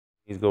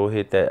go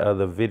hit that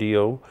other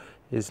video.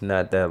 It's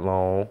not that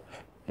long.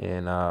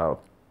 And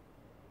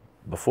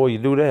before you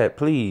do that,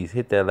 please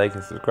hit that like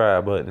and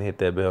subscribe button. Hit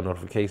that bell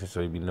notification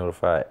so you'll be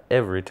notified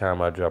every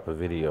time I drop a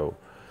video.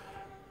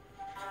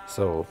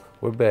 So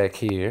we're back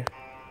here.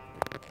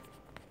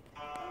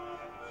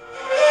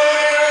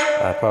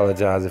 I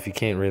apologize if you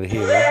can't really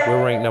hear me.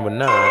 We're ranked number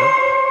 9.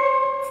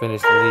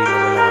 Finished the league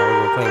number 9. We're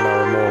gonna claim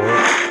our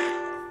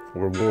reward,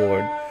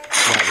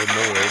 not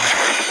reward.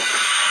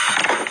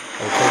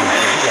 Okay,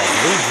 so we got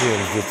blue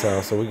gems this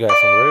time, so we got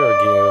some rare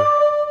gear.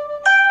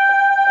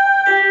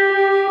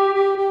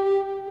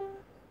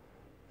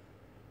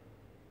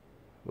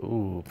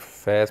 Ooh,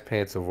 fast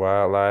pants of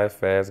wildlife,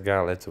 fast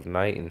gauntlets of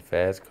night, and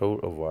fast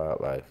coat of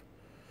wildlife.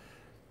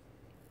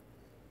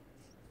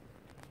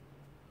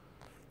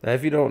 Now,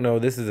 if you don't know,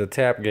 this is a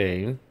tap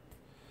game.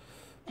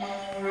 Oh,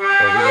 we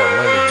got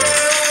money here.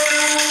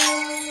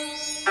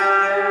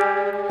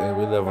 And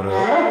we leveled up.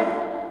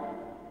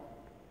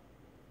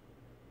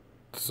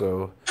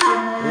 So,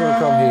 we're gonna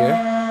come here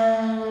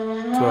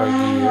to our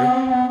gear.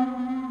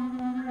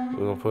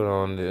 We're gonna put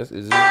on this.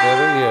 Is this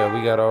better? Yeah,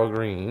 we got all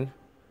green.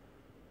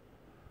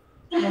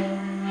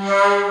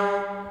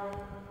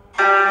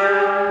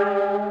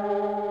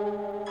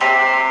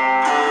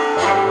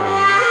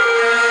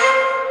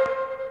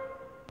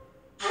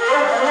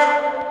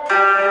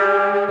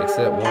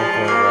 Except 1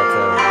 point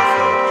vitality.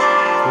 So, if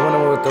you wanna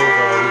know what those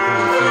are, we can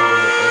receive them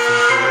at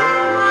essence.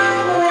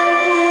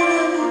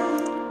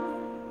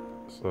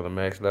 So the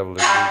max level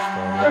is reached on.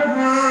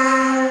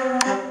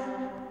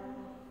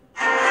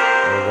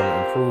 And we're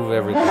gonna improve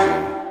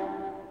everything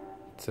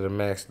to the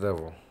max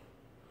level.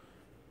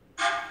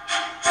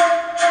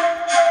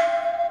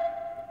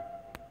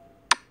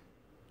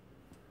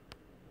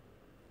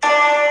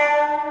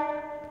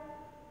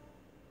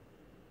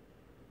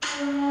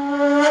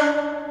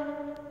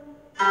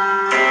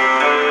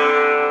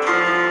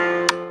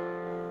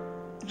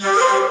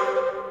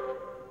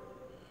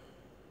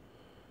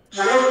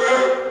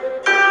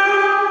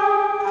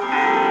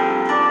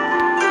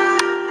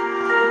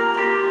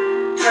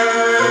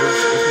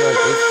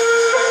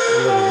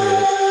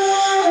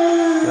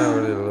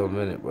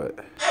 But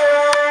it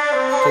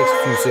takes a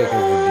few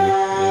seconds to do, you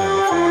know what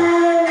I'm saying?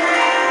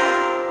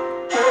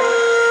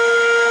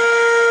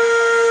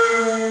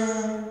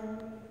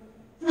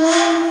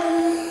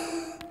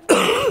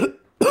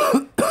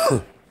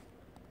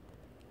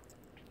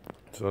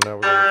 So now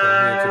we're gonna come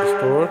here to the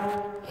store.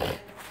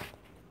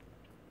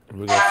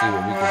 We're gonna see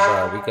what we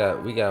can buy.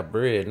 We got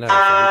bread now, so we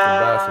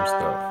can buy some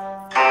stuff.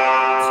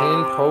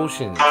 10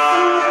 potions.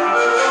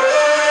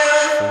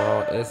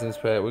 Small essence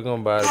pack. We're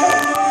gonna buy the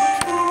potions.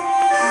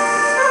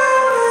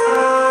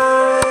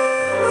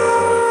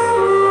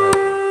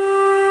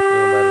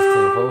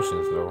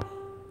 Potions though.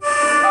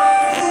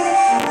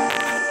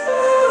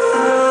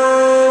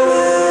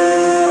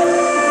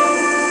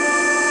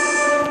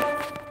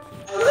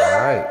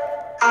 Alright.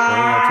 Now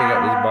we're gonna take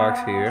out this box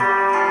here.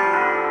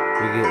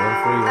 We get one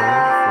free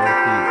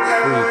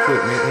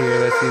equipment here.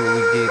 Let's see what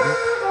we get.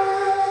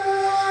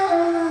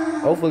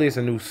 Hopefully it's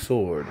a new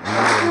sword.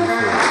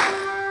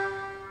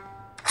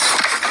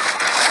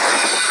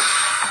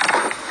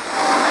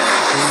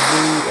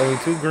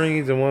 Two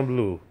greens and 1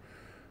 blue.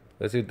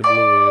 Let's see what the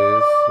blue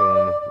is.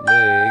 Some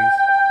legs.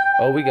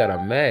 Oh, we got a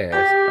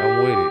mask.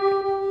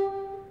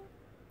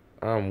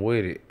 I'm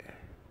with it.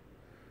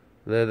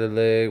 Leather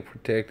leg,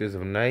 protectors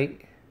of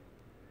night.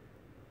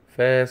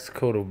 Fast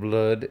coat of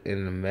blood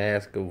and the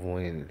mask of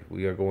wind.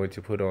 We are going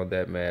to put on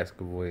that mask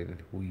of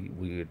wind.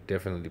 We are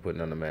definitely putting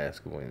on the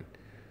mask of wind.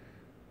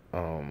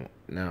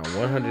 Now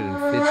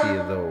 150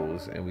 of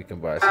those, and we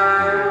can buy some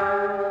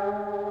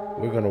gear.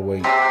 We're gonna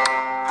wait.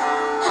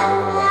 And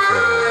we're gonna buy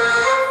 7 of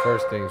those.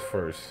 First things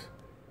first.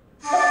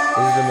 Is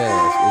the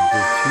mask. It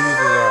just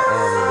chooses our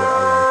armor that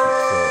I like it,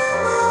 so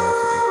I'm going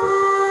to equip it.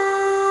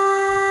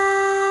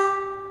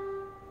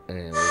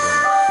 And we're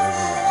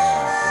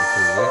gonna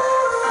improve it.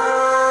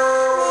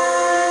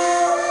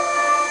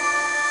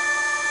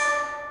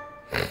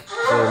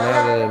 So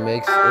now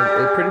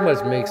that it pretty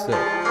much makes up for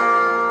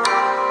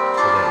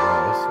that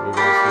loss. We're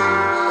gonna see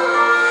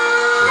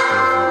what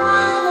things look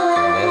like.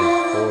 And that is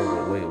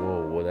horrible. Wait,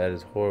 whoa, that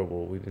is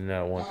horrible. We do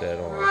not want that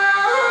on.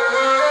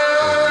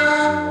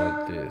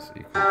 This,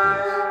 equip this.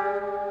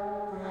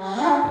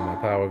 And my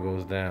power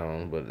goes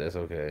down, but that's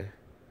okay.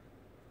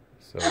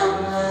 So we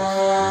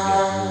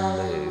got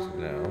blue legs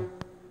now.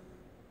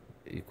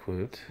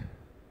 Equipped.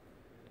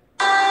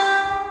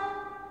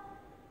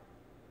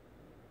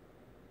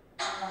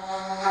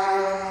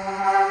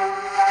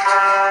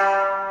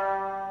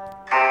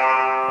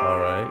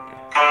 Alright.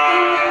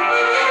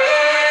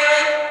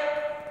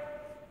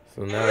 So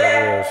now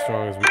that we're as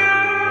strong as we can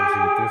get, we're gonna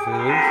see what this is.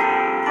 We're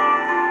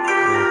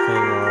gonna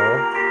clean all.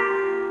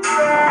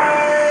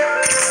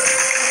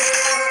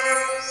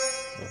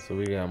 So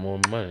we got more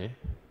money.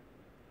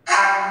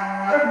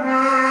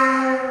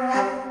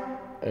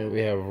 And we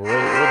have what is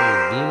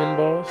it, demon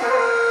boss? I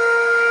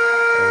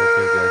don't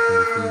think I can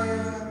defeat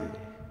easily.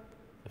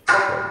 If I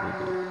probably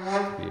do to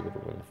be able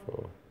to win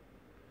for.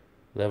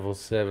 Level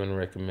 7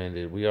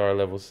 recommended. We are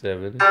level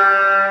 7. One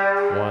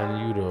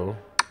Yudo.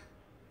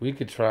 We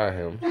could try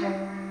him. But we're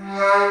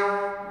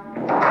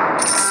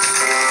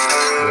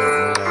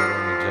not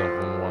going to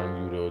jump on one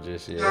Yudo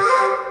just yet.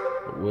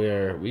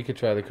 We could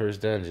try the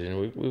cursed dungeon.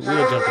 We'll jump in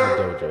the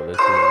dojo. Let's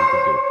see what we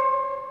can do.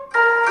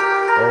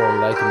 Oh, I'm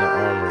liking the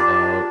armor,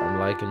 dog. I'm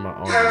liking my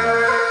armor now.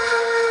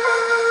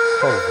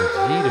 Oh,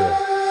 Vegeta.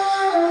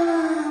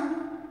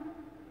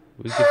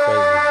 We could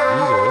fight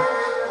Vegeta.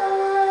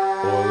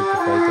 Or we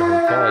could fight the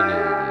Hokage.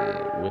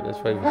 Yeah. Well, let's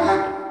fight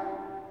Vegeta.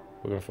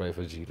 We're going to fight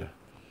Vegeta.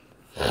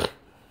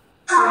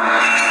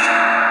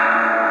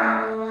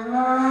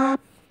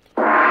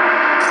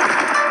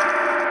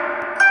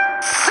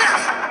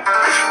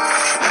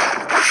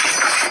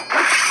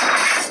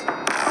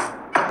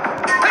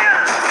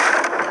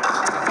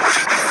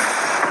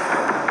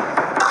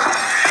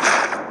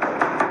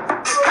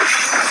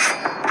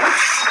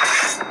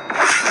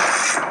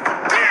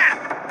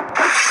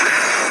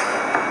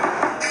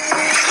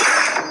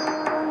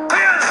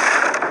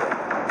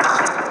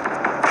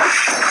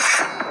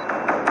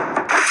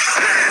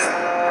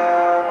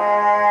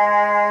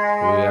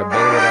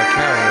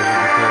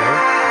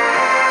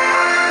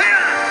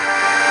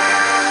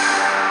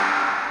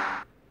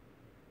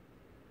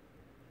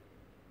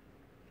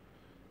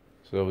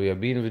 So we have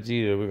beaten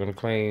Vegeta. We're gonna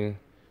claim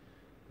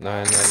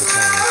 9 points.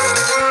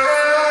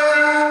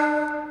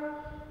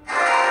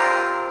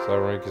 So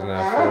our rank is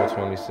now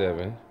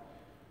 427.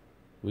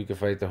 We can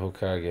fight the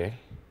Hokage.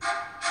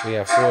 We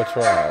have 4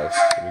 tries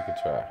we could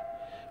try.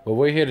 But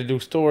we're here to do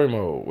story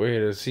mode. We're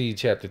here to see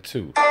chapter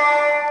 2. So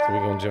we're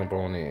gonna jump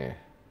on in.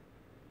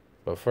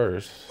 But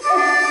first, excuse me,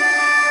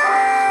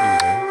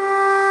 I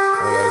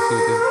gotta see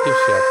what this gift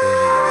shop thing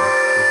is.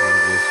 This is a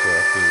gift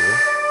shop here.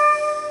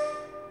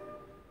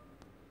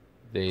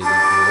 Daily gifts.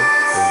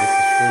 So this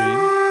is free.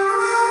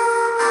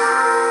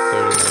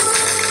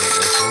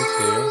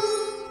 39 here.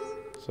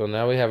 So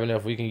now we have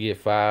enough. We can get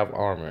 5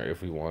 armor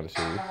if we want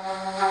to. And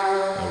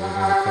we're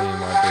gonna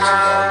claim our daily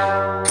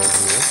reward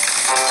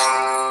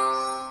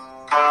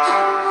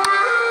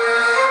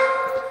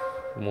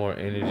here. More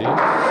energy.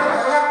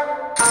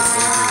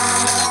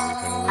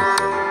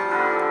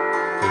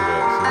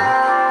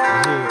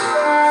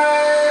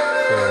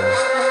 So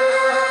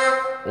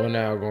we're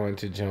now going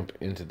to jump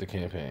into the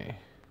campaign.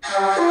 The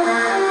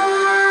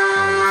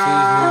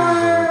seas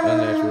moved with an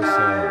unnatural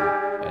sound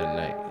at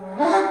night.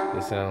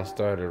 The sound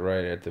started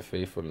right at the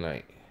fateful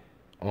night.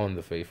 On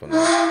the fateful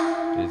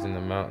night. It is in the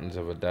mountains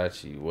of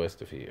Adachi,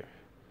 west of here.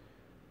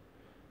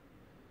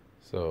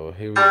 So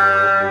here we go.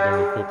 We're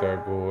going to equip our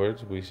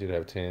gourds. We should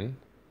have 10.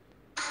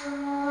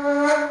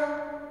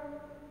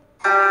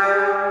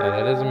 Now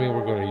that doesn't mean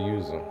we're going to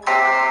use them.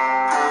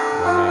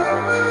 We're not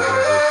going to use them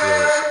just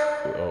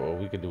yet. Oh,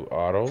 we could do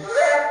auto.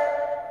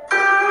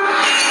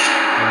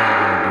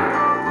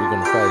 We're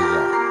gonna fight it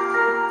out.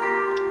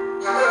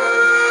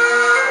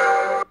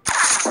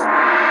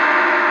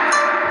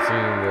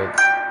 Seeing that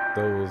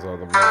those are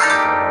the mountains, I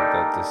hope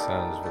that this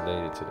sound is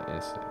related to the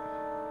incident.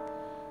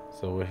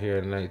 So we're here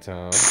at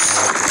nighttime.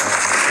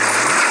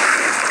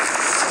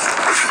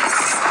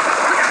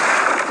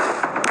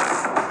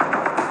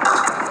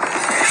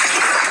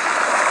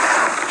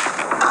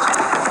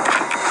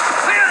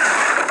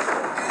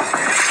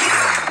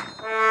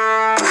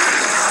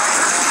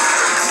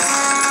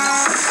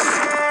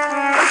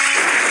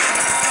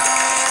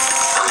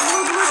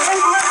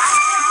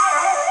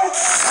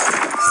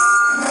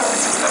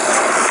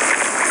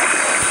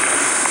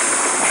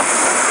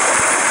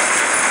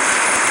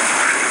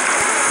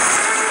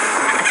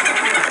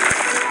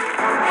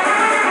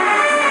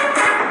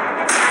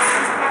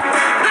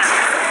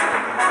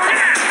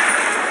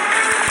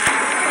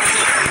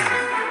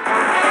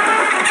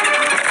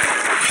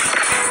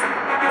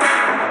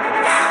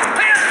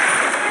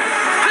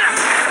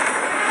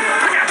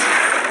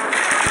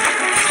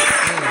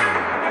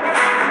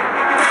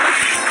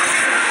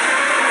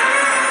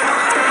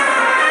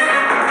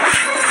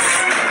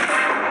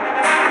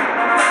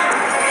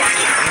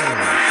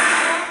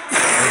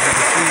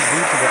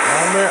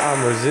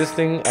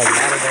 Resisting a lot of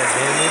that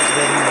damage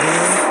that he's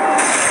doing.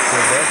 So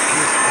that's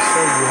just to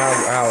show you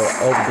how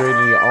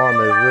upgrading your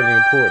armor is really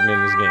important in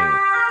this game.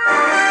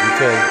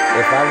 Because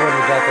if I wouldn't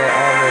have got that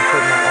armor and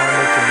put my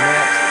armor to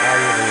max, I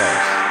would have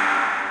lost.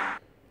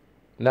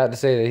 Not to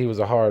say that he was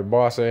a hard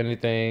boss or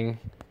anything,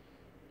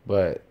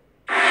 but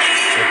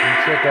if you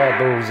check out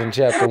those in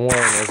chapter 1, you'll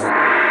see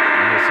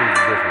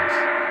the difference.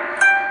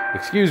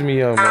 Excuse me,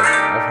 young man.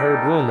 I've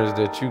heard rumors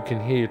that you can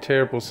hear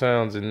terrible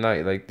sounds at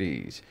night like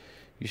these.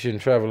 You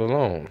shouldn't travel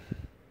alone.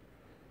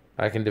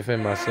 I can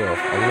defend myself.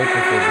 I'm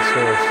looking for the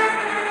source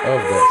of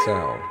that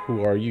sound.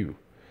 Who are you?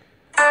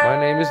 My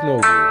name is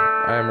Nobuo.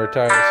 I am a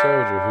retired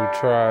soldier who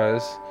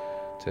tries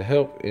to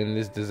help in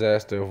this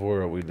disaster of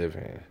world we live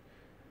in.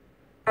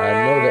 I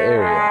know the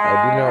area. I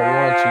do not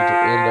want you to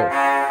end up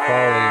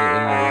falling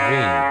in the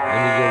ravine.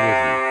 Let me go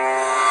with you.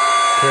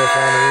 Can't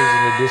find a reason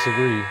to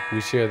disagree. We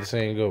share the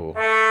same goal.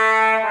 We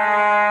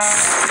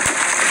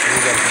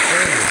got the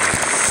same.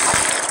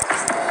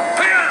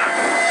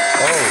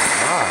 Oh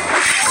my.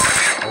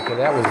 Okay,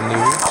 that was new.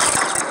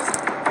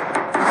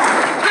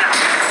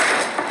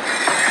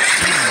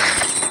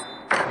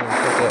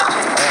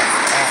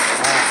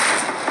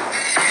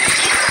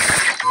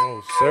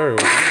 Oh, sir.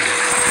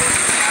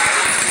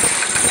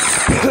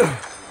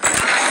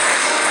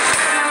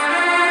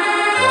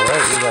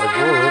 Alright, we got a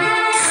gourd.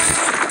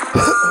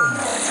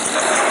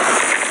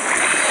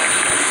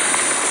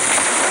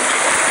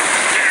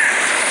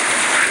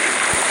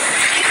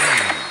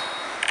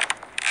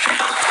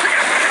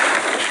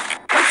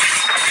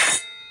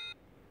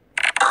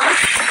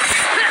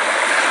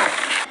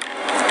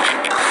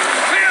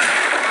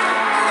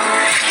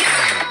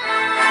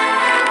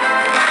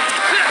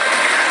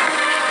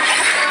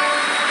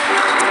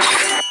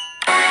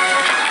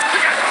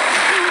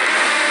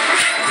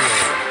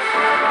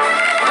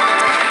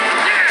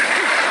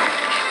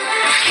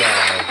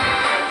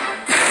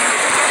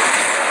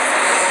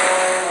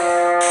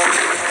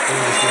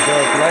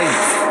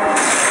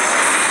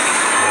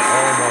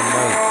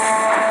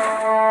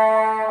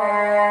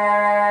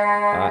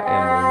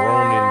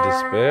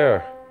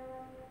 Disspair.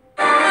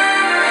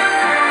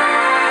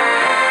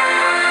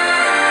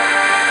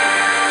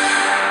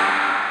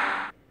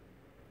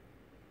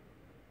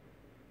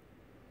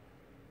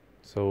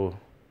 So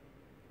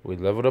we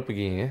leveled up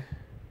again,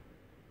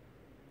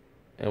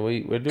 and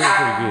we're doing pretty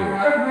good.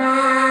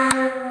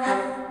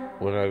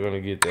 We're not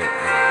gonna get that.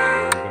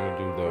 What we're gonna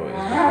do though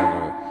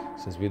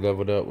is since we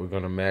leveled up, we're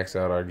gonna max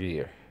out our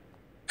gear.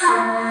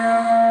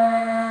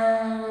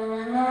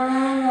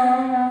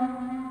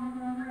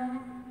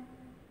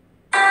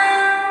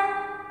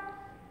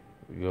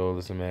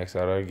 Let's max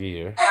out our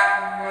gear.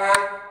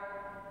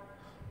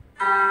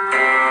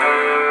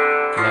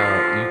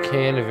 Now, you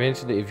can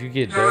eventually, if you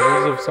get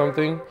doubles of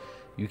something,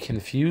 you can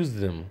fuse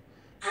them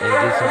and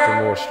get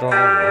something more stronger.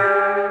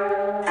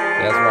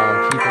 That's why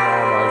I'm keeping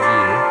all my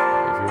gear.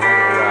 If you're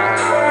wondering why I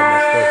have all my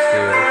stuff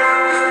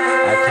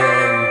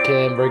still, you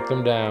can break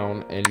them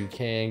down, and you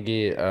can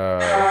get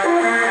essence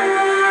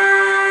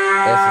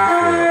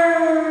for it.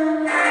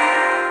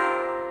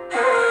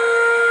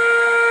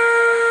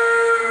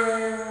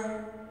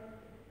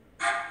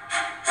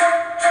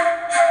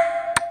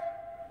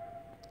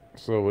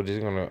 So we're just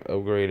gonna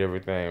upgrade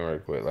everything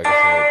right quick. Like I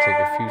said, take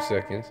a few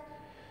seconds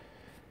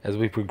as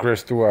we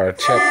progress through our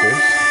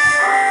chapters.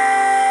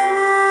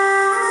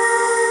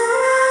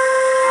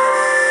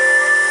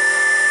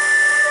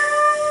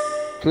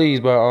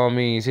 Please, by all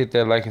means, hit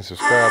that like and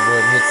subscribe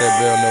button. Hit that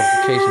bell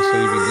notification so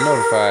you'll be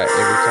notified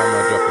every time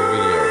I drop a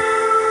video.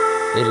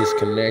 It is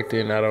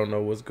connecting. I don't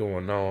know what's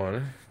going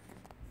on.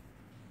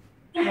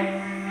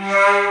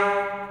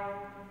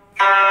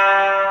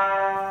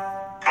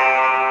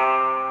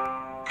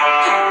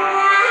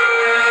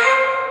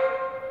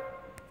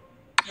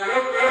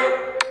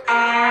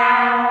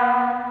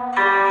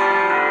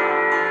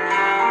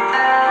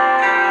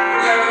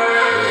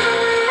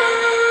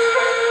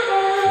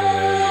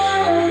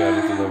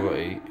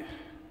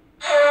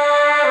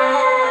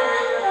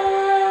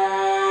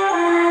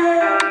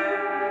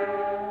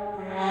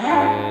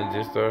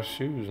 Our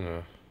shoes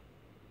now.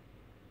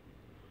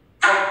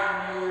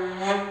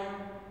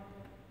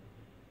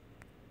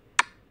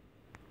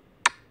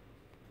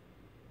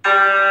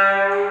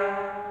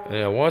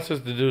 Yeah, wants us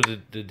to do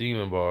the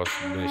demon boss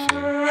mission,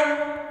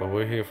 but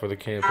we're here for the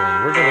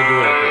campaign. We're gonna do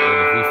it at the end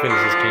if we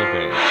finish this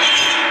campaign.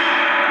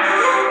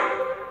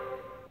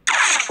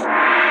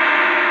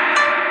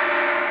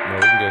 No,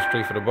 we can go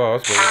straight for the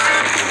boss, but we're not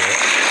gonna do that.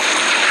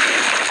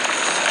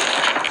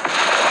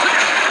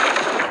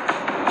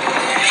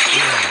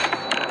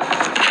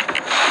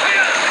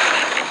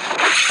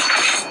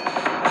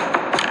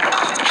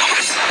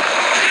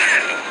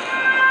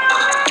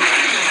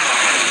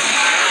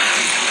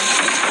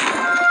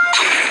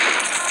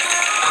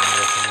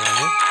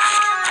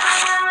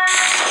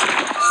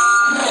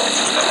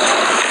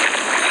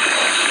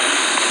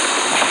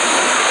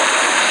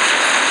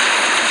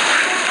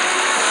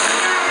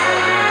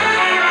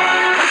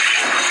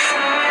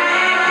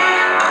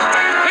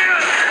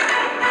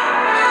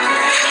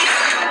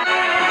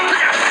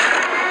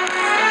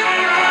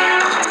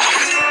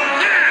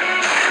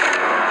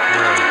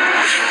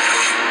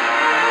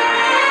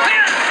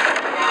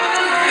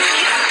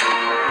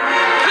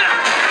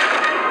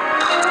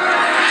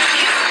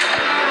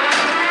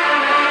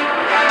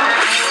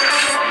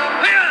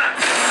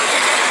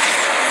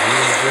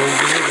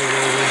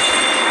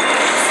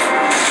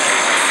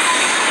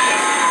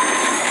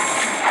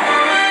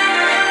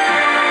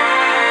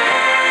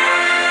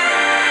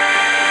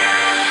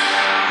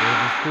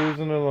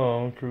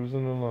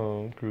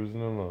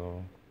 Cruising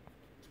along.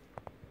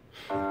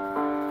 So we're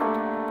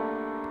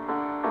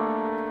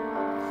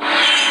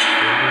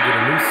gonna get a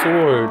new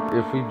sword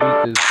if we beat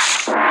this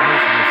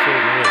mission a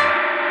certain way.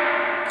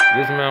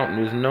 This mountain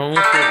is known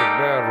for the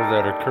battle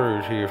that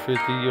occurred here 50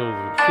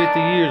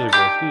 years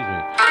ago,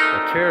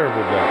 a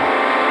terrible battle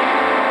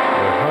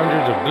where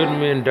hundreds of good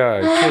men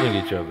died killing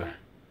each other.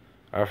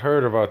 I've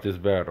heard about this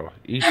battle.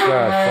 Each side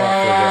fought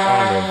for the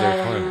honor of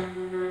their clan.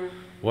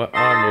 What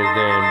honor is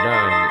there in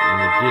dying in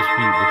a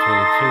dispute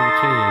between two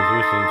teams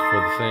wishing for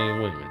the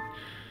same women?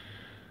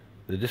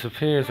 The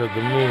disappearance of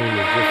the moon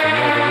is just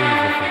another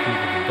reason for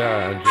people to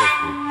die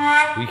unjustly.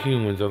 We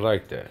humans are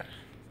like that.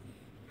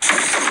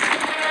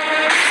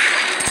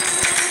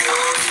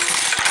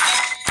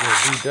 Yeah,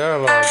 do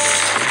dialogue now,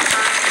 man.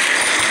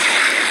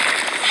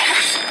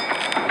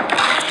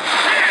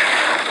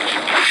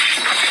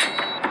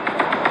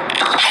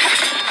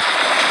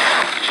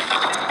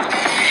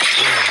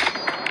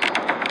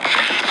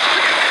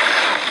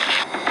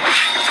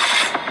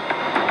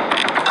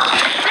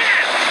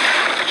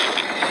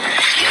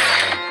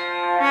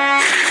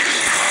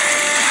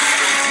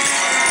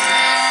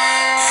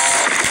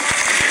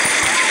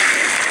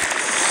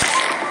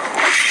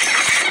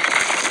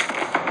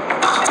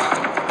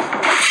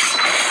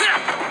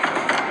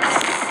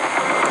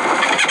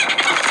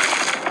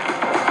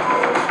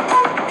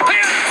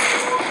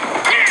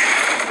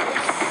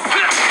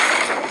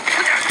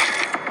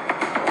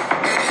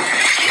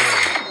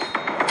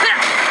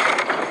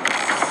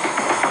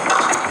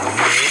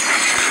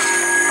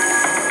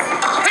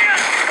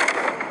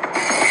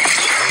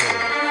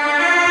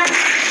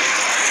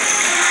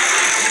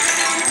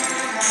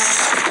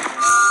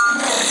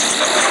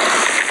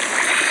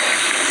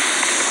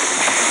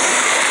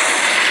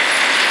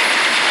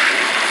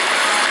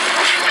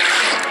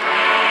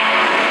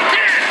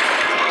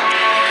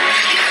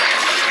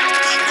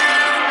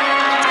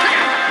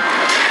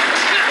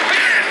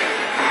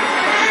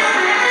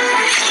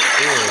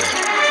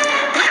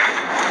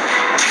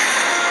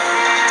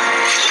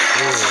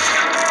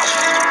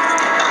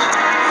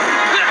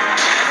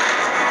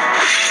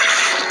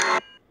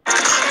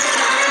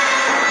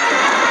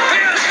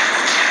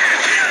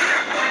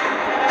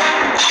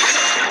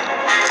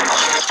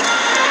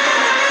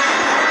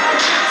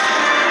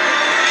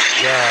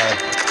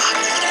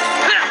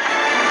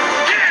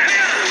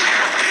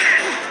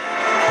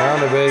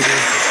 Counter, baby.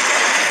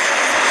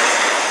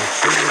 Let's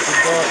see with the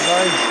dark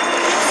light.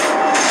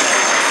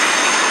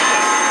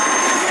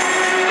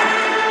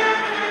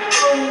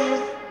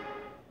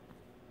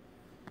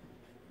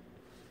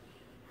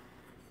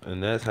 And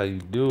that's how you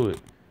do it.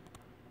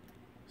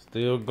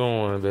 Still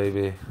going,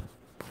 baby.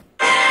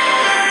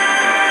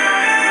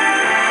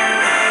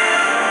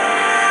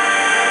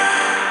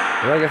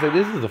 Like I said,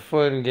 this is a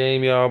fun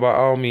game, y'all. By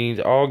all means,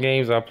 all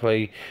games I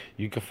play,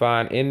 you can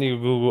find in the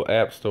Google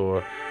App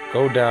Store.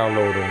 Go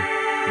download them.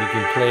 You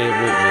can play it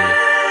with me.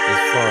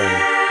 It's fun,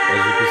 as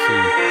you can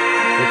see.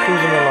 We're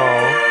cruising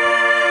along.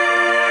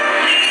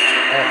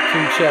 Act 2,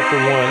 Chapter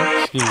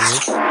 1. Excuse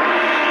me.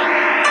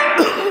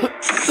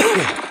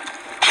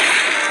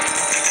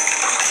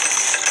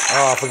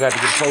 Oh, I forgot to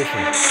get a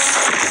potion.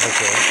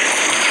 Okay.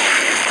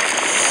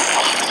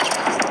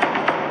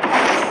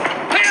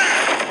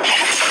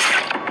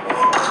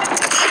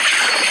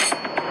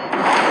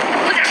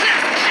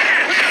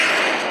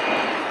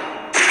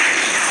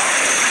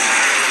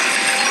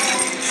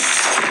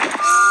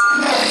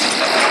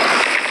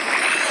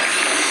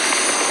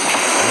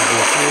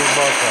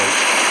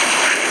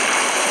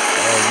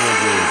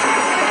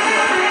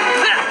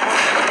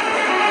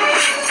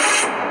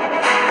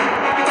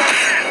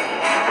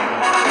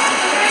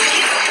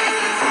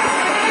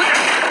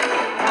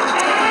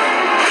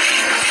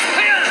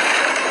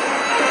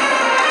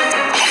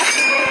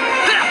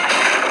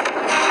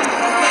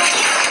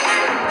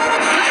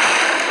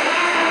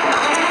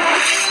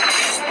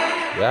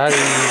 Got him.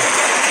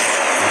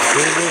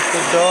 Distinguish the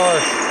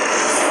dark.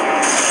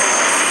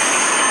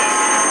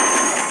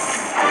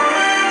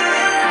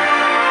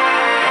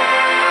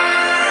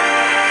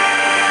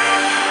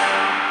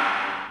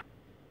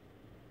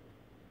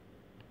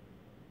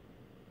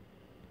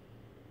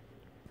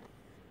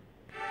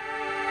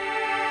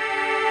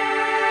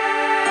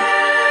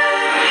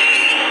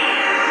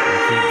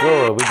 Keep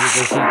going. We just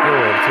gonna keep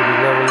going until we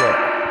level up.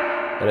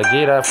 And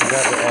again, I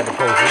forgot to add the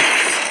potion.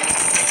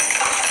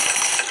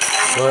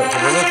 But for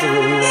the rest of it, we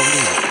won't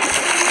need it.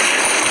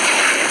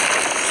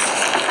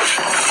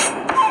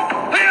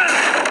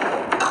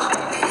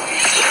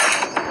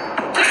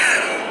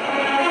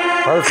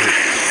 Perfect.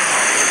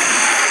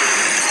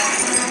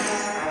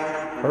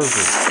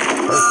 Perfect.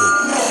 Perfect.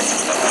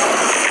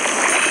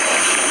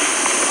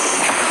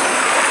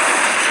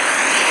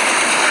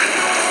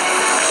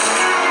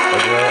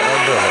 Okay,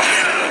 I'm done.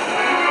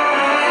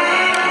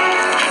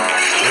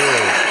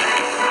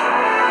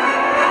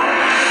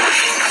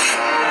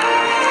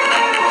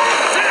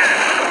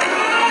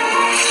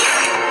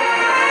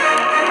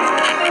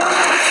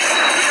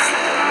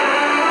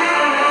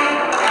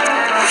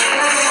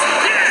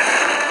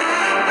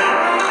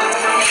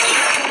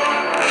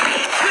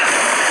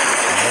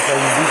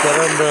 That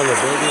umbrella,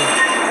 baby.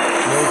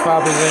 No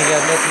poppers ain't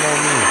got nothing on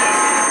me.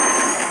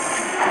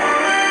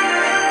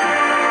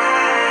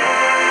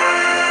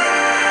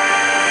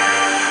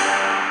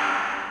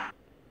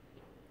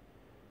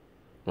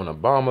 When a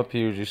bomb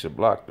appears, you should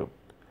block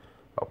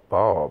a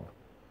bulb.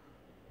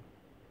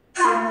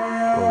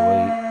 Oh,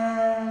 wait.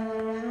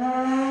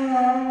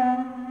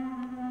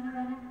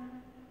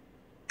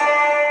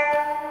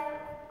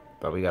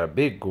 Thought we got a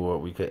big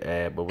gourd we could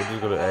add, but we're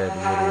just gonna add the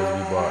little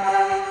ones we bought.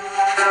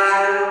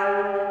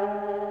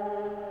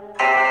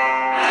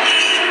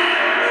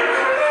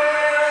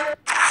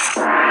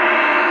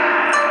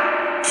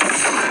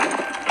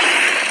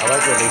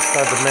 like that. They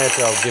start the match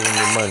off giving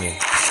you money.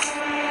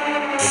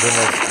 But then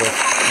that's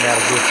not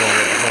a good thing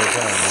at the same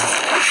time, man.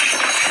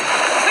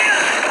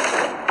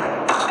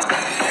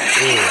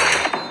 Yeah.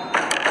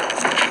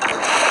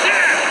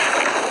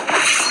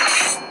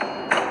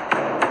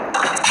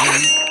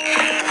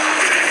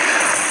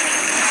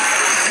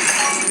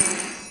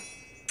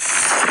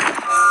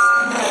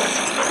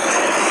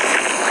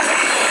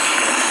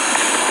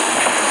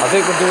 I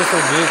think we're doing so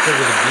good because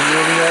of the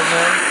gear we have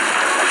now.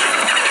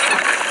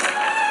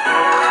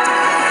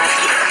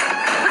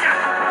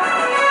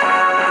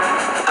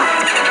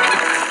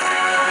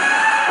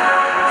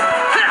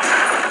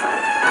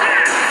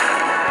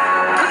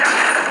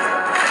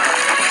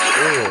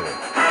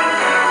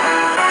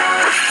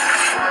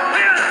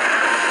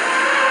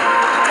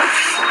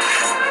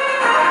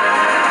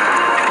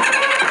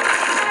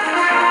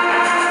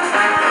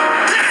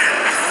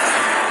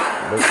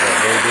 Look at that,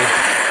 baby.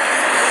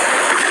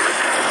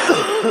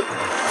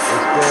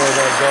 Explore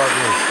that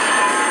darkness.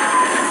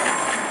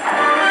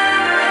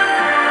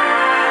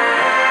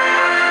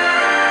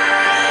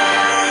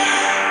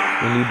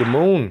 We need the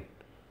moon.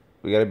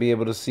 We gotta be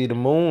able to see the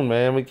moon,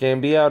 man. We can't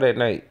be out at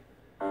night.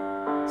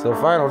 So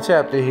final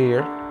chapter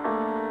here.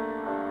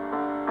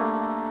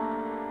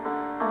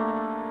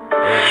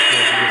 We're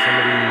supposed to get some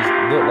of these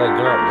look like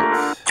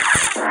gauntlets.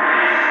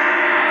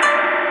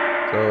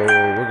 So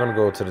we're gonna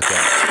go to the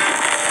top.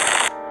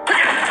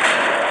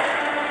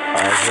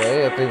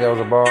 Okay, I think that was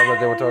a ball that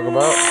they were talking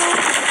about.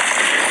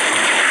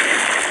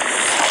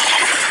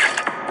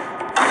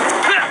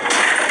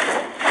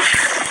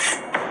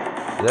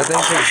 Does that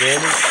thing take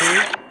damage too?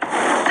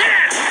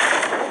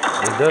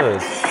 It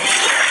does.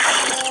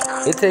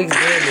 It takes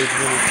damage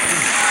when it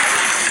shoots.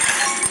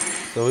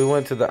 So we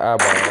went to the eyeball,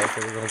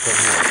 so we're gonna come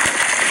here.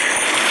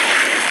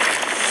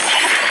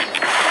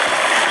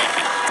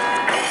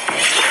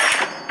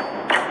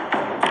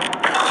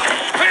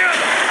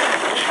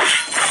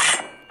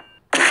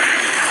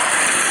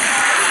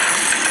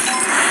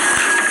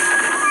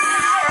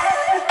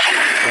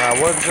 I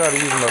wasn't trying to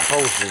use my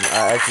potion.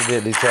 I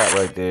accidentally tapped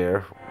right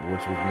there,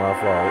 which was my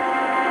fault.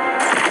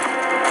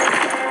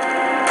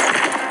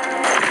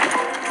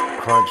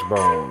 Crunch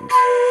bones.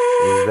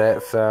 Is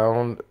that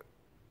sound?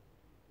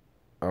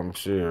 I'm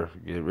sure.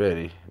 Get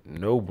ready.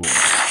 Nobuo.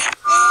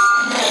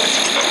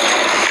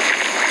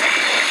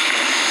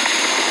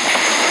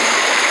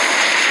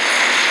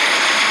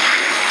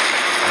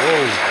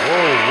 Whoa,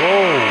 whoa,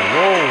 whoa,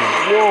 whoa,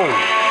 whoa.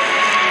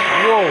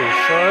 Whoa,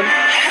 son.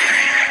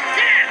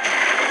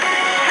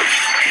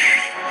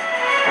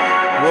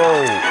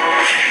 Whoa.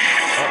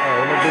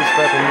 I'm a big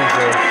step in me,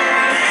 sir.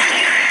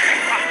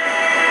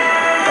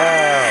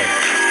 Ow.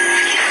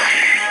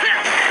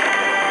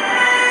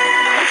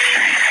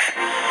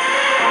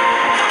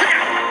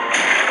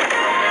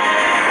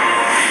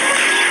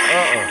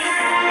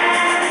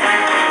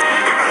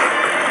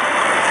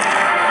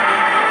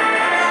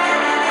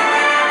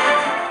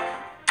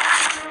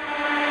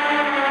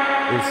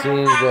 It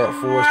seems that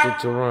forced it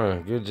to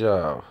run. Good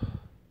job.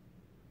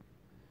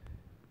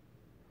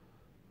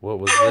 What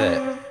was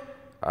that?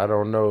 I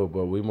don't know,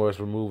 but we must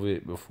remove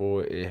it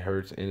before it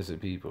hurts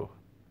innocent people.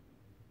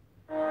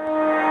 So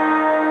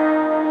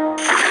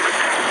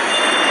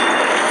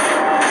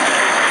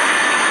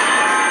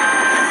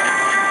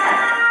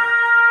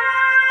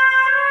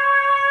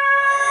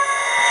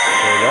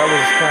that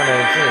was kind of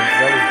intense.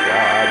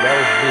 That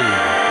was big.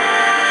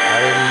 I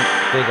didn't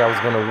think I was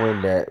gonna win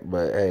that,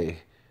 but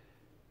hey.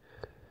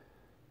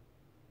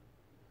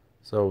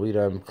 So we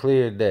done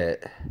cleared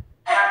that.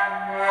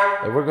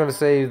 And we're gonna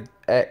save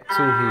Act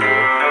 2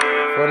 here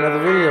for another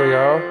video,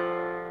 y'all.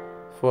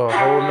 For a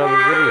whole nother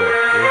video.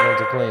 We're going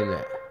to claim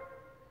that.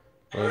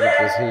 We're gonna get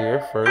this here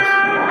first.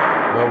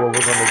 But what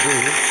we're gonna do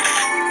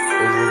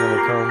is we're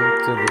gonna come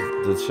to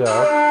the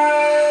shop.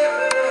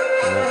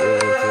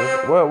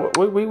 Well,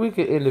 we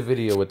could end the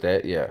video with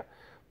that, yeah.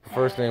 The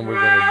first thing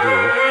we're gonna do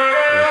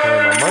is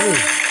claim my money,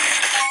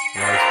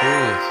 my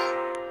experience.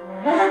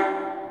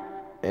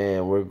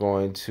 And we're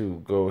going to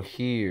go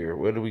here.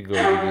 Where do we go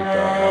to get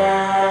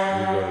that?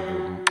 We go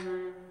to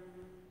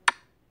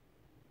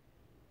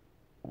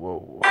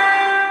whoa.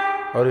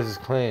 Oh, this is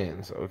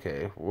clans.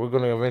 Okay. We're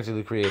going to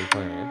eventually create a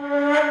clan.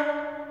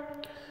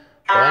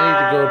 But I need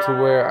to go to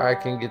where I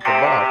can get the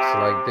box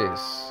like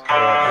this. How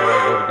do I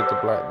go to get the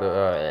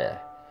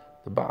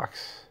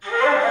box?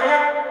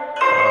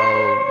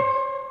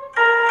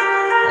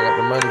 I got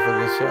the money for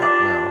this shop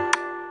now.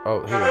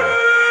 Oh, here we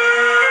go.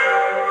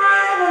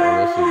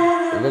 Let's see.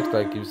 It looks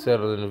like you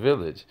settled in the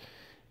village.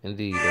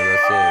 Indeed, as I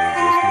said,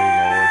 we just moved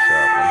my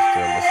workshop. I'm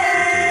still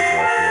listening to the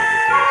record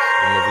with this.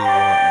 Whenever you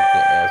want, you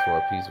can ask for a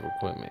piece of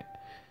equipment.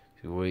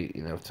 If you wait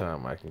enough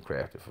time, I can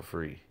craft it for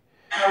free.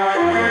 You can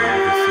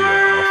see I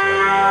also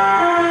have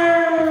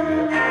if we have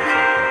more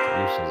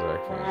contributions, I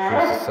can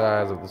increase the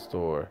size of the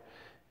store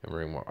and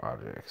bring more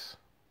objects.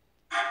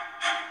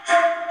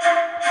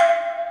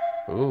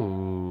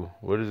 Ooh,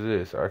 what is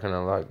this? I can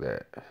unlock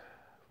that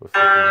for 50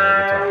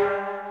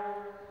 time.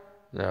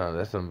 Now,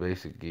 that's some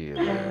basic gear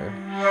there.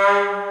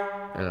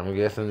 And I'm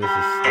guessing this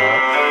is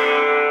slots.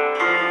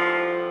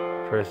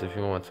 Press if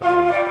you want to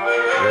unlock. We'll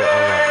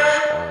unlock it.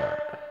 Unlock.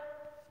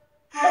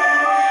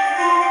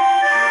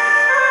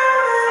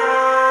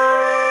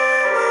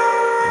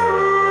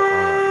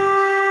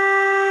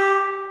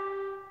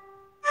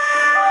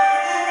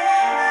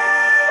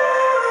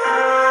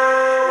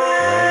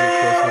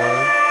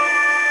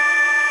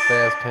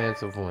 Fast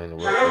pants of wind.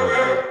 What is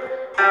that?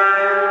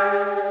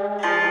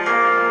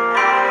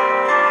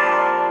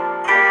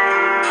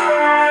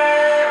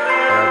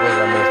 I think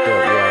I messed up.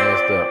 Yeah, I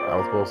messed up. I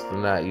was supposed to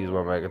not use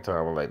my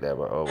Megatron like that,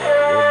 but oh well.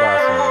 We'll buy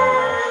some.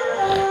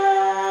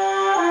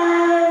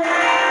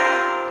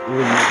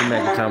 We'll use the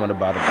Megatron to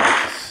buy the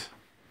boxes.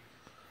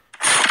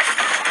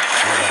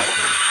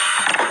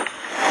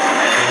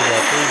 So we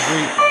got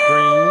 3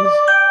 greens.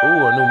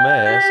 Ooh, a new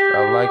mask.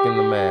 I'm liking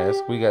the mask.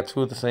 We got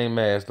 2 of the same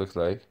mask, looks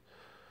like.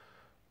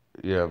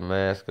 Yeah,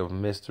 Mask of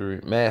Mastery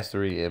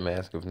and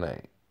Mask of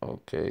Night.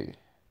 Okay.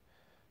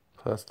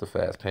 Plus the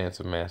Fast Pants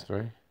of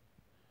Mastery.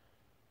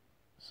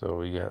 So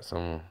we got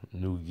some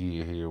new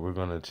gear here. We're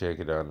going to check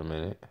it out in a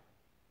minute.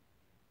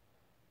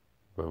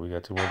 But we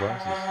got 2 more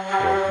boxes.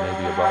 Or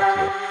maybe a box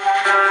left.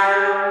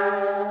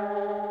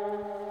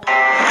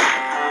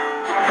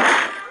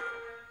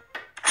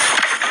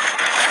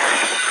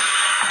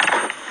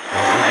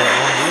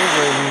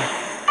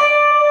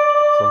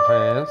 Some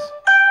pants.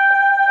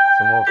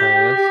 Some more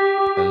pants.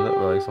 And look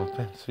like some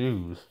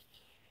shoes.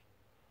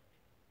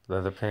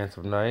 Leather pants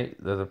of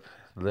night, leather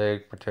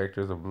leg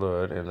protectors of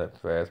blood, and the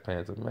fast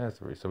pants of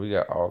mastery. So we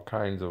got all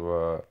kinds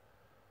of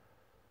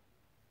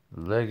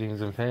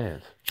leggings and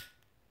pants.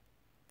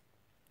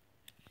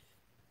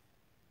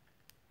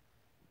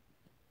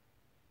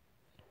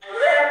 So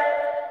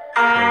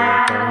we're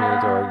gonna come here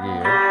to our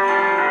gear.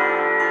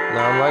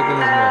 Now I'm liking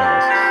these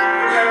masks.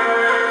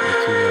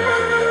 There's 2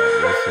 masks I got.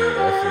 Let's see,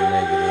 that's a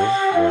negative.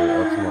 Very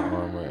ups my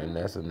armor, and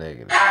that's a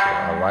negative. So I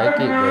like it,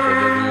 but that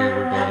doesn't mean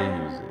we're gonna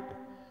use it.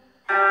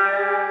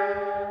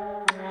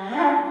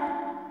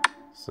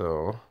 So,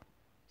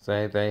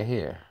 same thing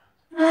here.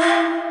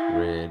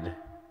 Red,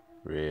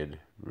 red,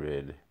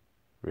 red,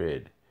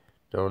 red.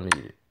 Don't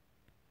need it.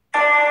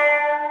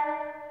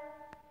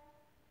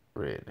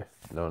 Red.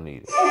 Don't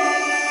need it. So,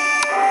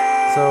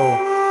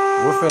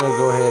 we're finna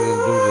go ahead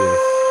and do this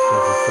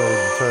since it's so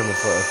determined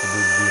for us to do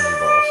the demon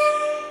boss.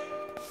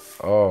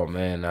 Oh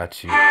man,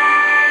 not you. Oh,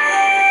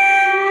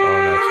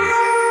 not you.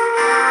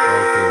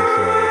 Okay,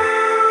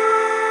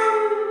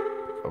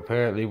 so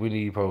apparently we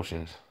need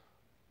potions.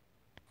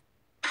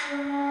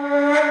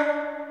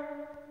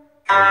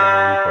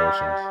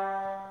 Potions.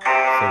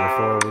 So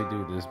before we do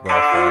this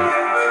boss fight,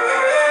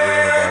 we're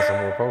gonna buy some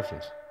more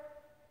potions.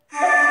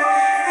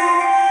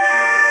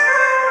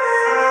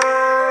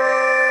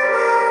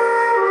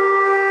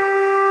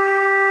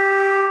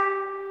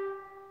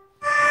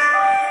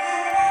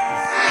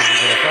 We're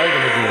gonna fight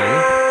him again,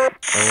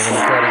 and we're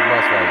gonna try this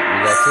boss fight. We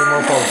got 2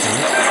 more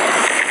potions.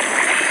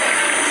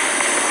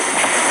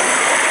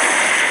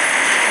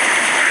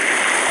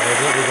 I don't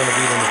think we're gonna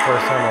beat him the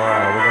first time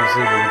around. We're gonna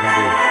see what we can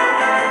do.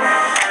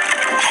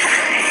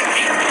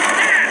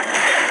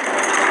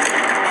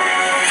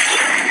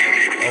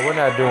 We're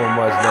not doing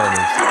much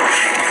damage.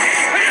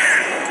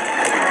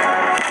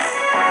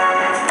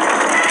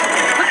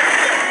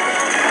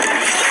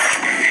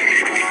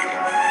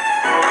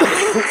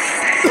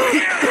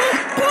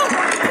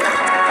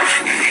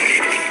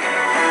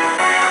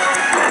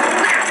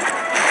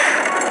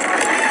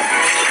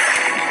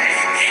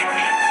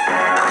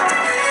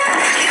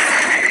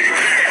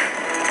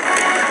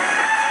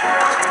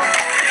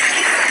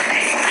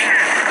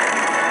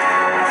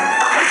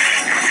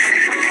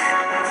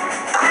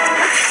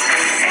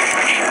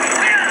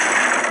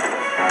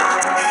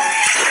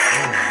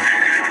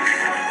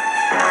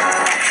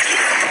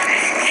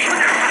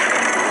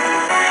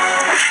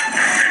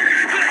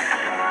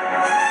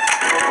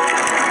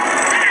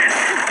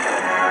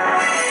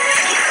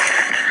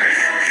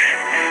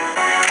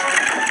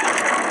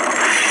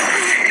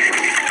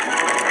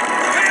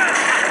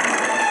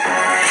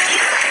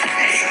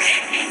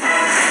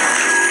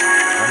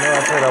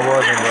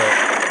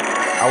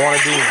 I want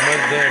to do as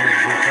much damage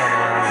this time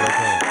around as I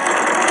can.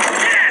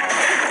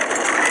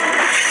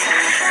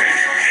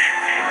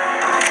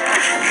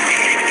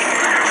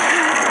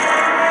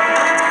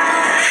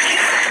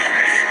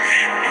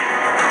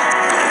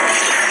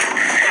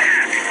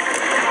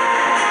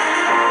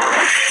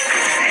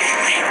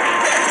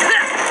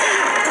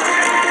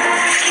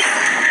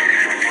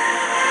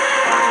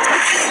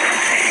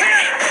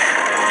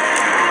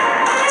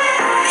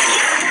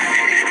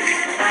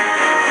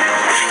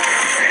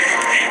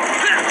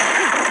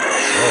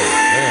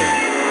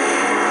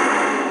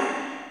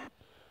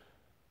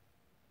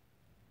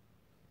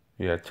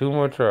 Yeah, 2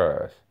 more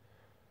tries.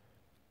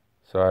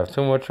 So I have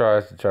 2 more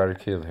tries to try to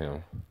kill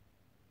him.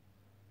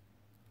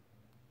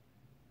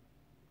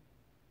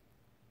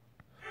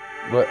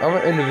 But I'm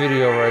gonna end the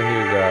video right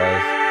here,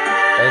 guys.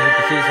 As you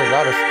can see, it's a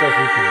lot of stuff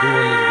we can do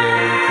in this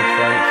game. We can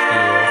fight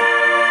still.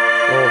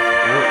 Well,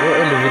 we'll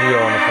end the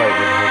video on the fight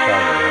with the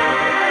Hokage.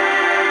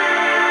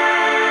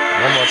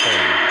 One more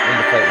thing.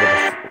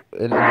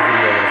 End the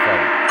video with a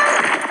fight.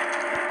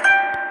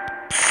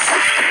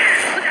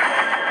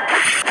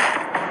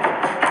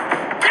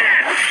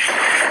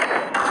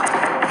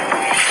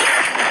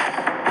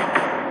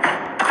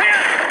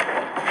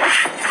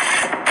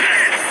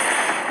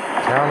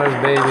 Counters,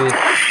 baby.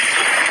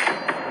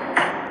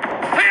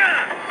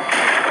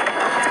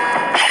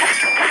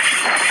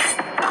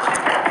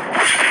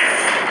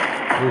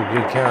 Ooh,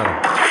 good counter.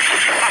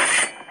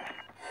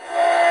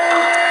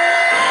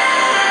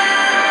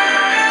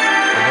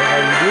 And that's how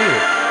you do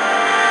it.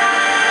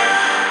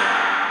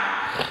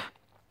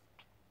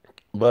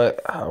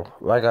 But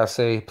like I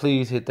say,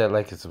 please hit that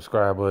like and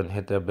subscribe button.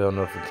 Hit that bell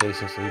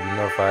notification so you be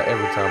notified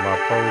every time I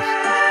post.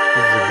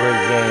 This is a great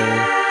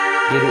game.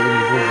 Get it in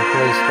your Google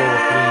Play Store,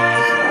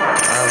 please.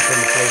 I'm going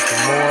to play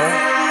some more,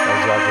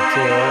 as y'all can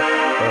tell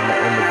in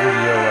the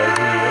video right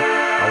here.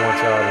 I want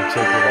y'all to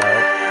check it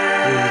out.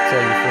 Please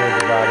tell your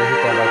friends about it. Hit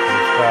that like and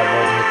subscribe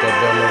button. Hit that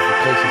bell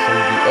notification so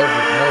you be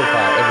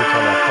notified every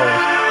time I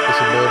post. It's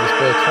your boy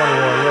Disspair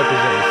 21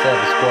 representing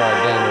Savage Squad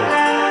Gamers.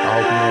 I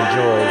hope you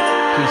enjoyed.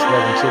 Peace,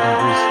 love, and chicken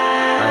grease.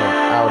 I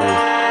am out of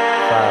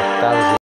 5,000.